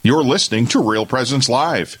You're listening to Real Presence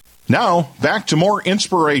Live. Now, back to more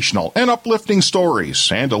inspirational and uplifting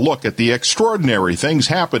stories and a look at the extraordinary things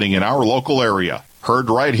happening in our local area. Heard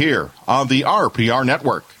right here on the RPR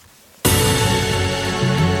Network.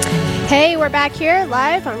 Hey, we're back here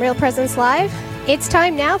live on Real Presence Live. It's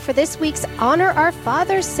time now for this week's Honor Our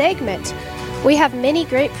Fathers segment. We have many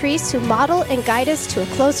great priests who model and guide us to a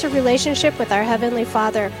closer relationship with our Heavenly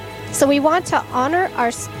Father. So we want to honor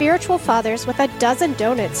our spiritual fathers with a dozen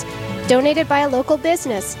donuts donated by a local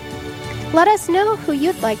business. Let us know who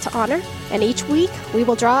you'd like to honor, and each week we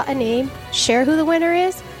will draw a name, share who the winner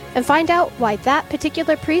is, and find out why that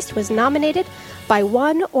particular priest was nominated by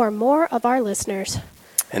one or more of our listeners.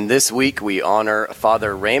 And this week we honor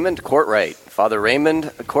Father Raymond Courtright. Father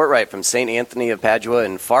Raymond Courtright from St. Anthony of Padua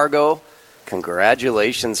in Fargo.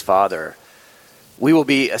 Congratulations, Father. We will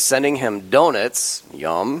be sending him donuts.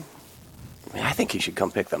 Yum. I think he should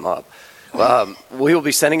come pick them up. We will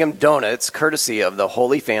be sending him donuts courtesy of the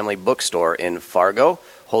Holy Family Bookstore in Fargo.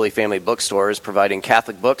 Holy Family Bookstore is providing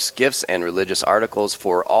Catholic books, gifts, and religious articles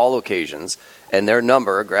for all occasions. And their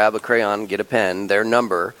number, grab a crayon, get a pen, their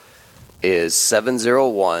number is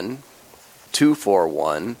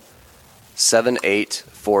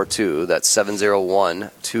 701-241-7842. That's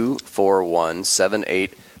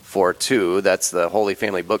 701-241-7842. That's the Holy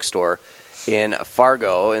Family Bookstore in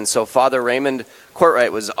Fargo. And so Father Raymond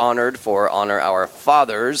Courtright was honored for Honor Our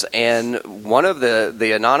Fathers, and one of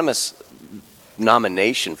the anonymous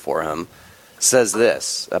nomination for him says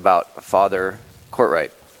this about Father Courtright.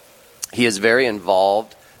 He is very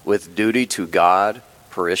involved with duty to God,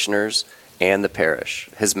 parishioners, and the parish.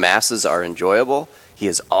 His masses are enjoyable. He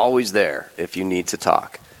is always there if you need to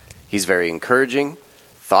talk. He's very encouraging,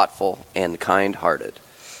 thoughtful, and kind-hearted.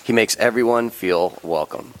 He makes everyone feel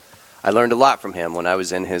welcome. I learned a lot from him when I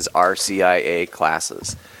was in his RCIA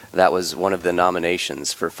classes. That was one of the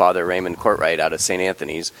nominations for Father Raymond Courtright out of St.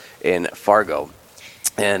 Anthony's in Fargo.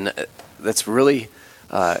 And that's really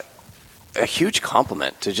a huge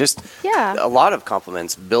compliment to just a lot of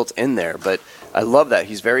compliments built in there. But I love that.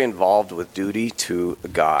 He's very involved with duty to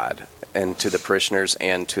God and to the parishioners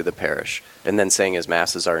and to the parish. And then saying his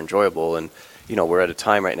masses are enjoyable. And, you know, we're at a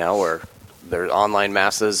time right now where there's online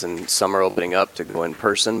masses and some are opening up to go in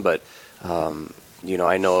person, but you know,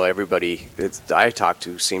 I know everybody I talk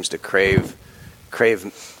to seems to crave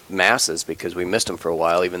masses because we missed them for a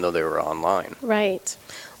while, even though they were online. Right.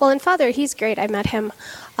 Well, and Father, he's great. I met him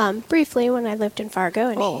briefly when I lived in Fargo,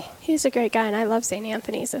 and he's a great guy, and I love St.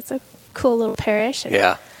 Anthony's. It's a cool little parish.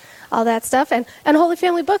 And all that stuff, and Holy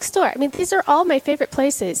Family Bookstore. I mean, these are all my favorite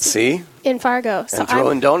places. See? In Fargo. So and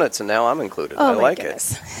throwing donuts, and now I'm included. I like it.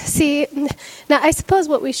 See, now I suppose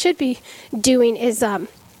what we should be doing is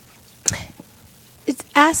it's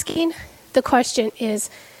asking the question is,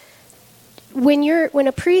 when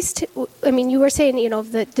a priest, I mean, you were saying, you know,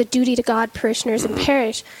 the duty to God, parishioners, and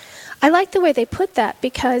parish. I like the way they put that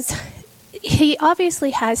because he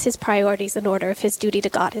obviously has his priorities in order if his duty to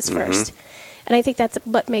God is first. And I think that's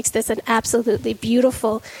what makes this an absolutely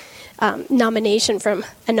beautiful nomination from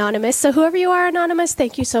Anonymous. So whoever you are, Anonymous,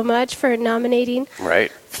 thank you so much for nominating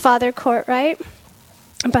Father Courtright.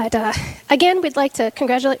 But again, we'd like to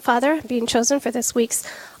congratulate Father on being chosen for this week's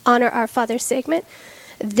Honor Our Fathers segment.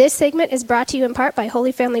 This segment is brought to you in part by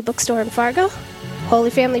Holy Family Bookstore in Fargo.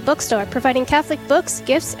 Holy Family Bookstore, providing Catholic books,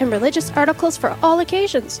 gifts, and religious articles for all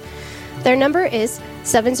occasions. Their number is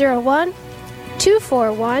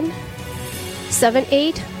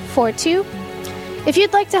 701-241-7842. If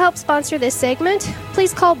you'd like to help sponsor this segment,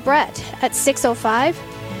 please call Brett at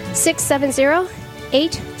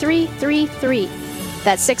 605-670-8333.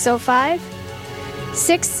 That's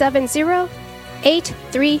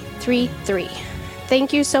 605-670-8333.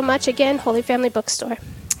 Thank you so much again, Holy Family Bookstore.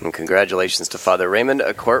 And congratulations to Father Raymond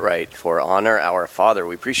Courtright for Honor Our Father.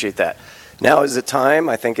 We appreciate that. Now is it time?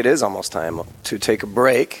 I think it is almost time to take a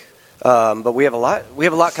break. But we have a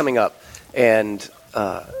lot coming up. And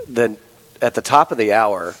then at the top of the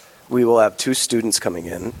hour, we will have two students coming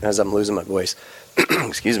in. As I'm losing my voice,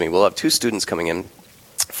 excuse me. We'll have two students coming in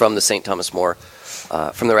from the St. Thomas More,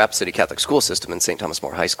 from the Rapid City Catholic School System in St. Thomas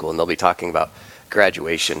More High School, and they'll be talking about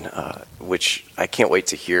graduation, which I can't wait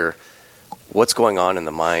to hear what's going on in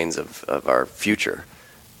the minds of our future,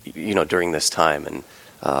 you know, during this time. And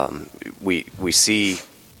we see,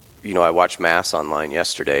 you know, I watched Mass online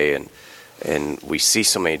yesterday, and we see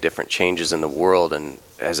so many different changes in the world. And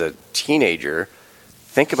as a teenager,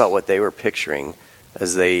 think about what they were picturing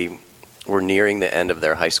as they were nearing the end of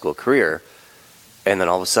their high school career. And then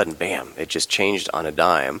all of a sudden, bam, it just changed on a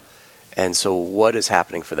dime. And so what is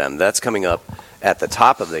happening for them? That's coming up at the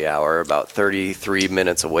top of the hour, about 33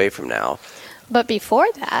 minutes away from now. But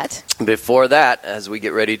before that, as we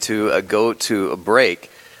get ready to go to a break,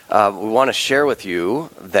 we want to share with you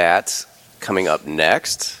that coming up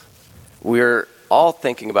next, we're all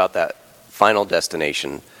thinking about that final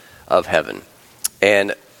destination of heaven.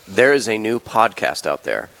 And there is a new podcast out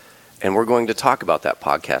there, and we're going to talk about that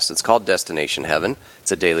podcast. It's called Destination Heaven.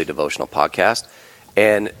 It's a daily devotional podcast,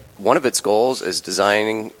 and one of its goals is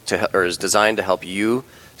designed to help you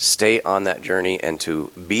stay on that journey and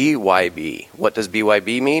to BYB. What does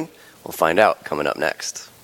BYB mean? We'll find out coming up next.